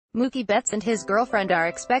Mookie Betts and his girlfriend are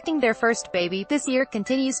expecting their first baby. This year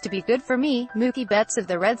continues to be good for me. Mookie Betts of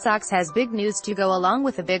the Red Sox has big news to go along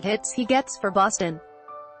with the big hits he gets for Boston.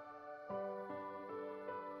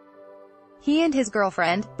 He and his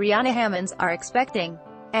girlfriend, Brianna Hammonds, are expecting.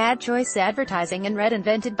 Ad choice advertising and Red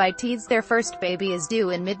invented by Teeds. Their first baby is due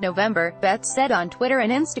in mid-November, Betts said on Twitter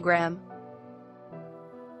and Instagram.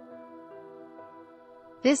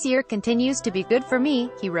 This year continues to be good for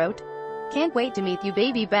me, he wrote. Can't wait to meet you,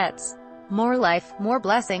 baby Betts. More life, more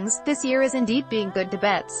blessings. This year is indeed being good to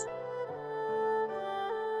Betts.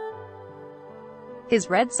 His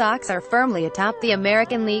Red Sox are firmly atop the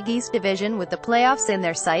American League East Division with the playoffs in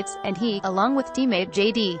their sights, and he, along with teammate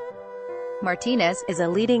J.D. Martinez, is a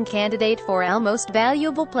leading candidate for El Most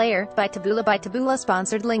Valuable Player, by Taboola.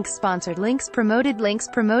 Sponsored links, promoted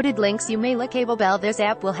links. You may like cable bell. This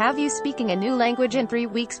app will have you speaking a new language in 3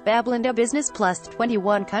 weeks. Babblinda Business Plus,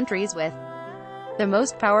 21 countries with the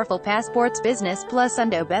most powerful passports. Business Plus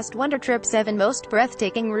Undo Best Wonder Trip, 7 most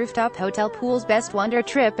breathtaking rooftop hotel pools. Best Wonder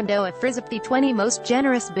Trip Undo Afrizap, the 20 most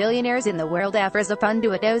generous billionaires in the world. Afrizap Undo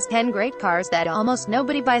Ados, 10 great cars that almost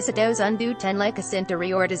nobody buys. Ados Undo 10 like a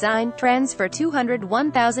Centauri or design. Transfer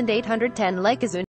 201,810 like a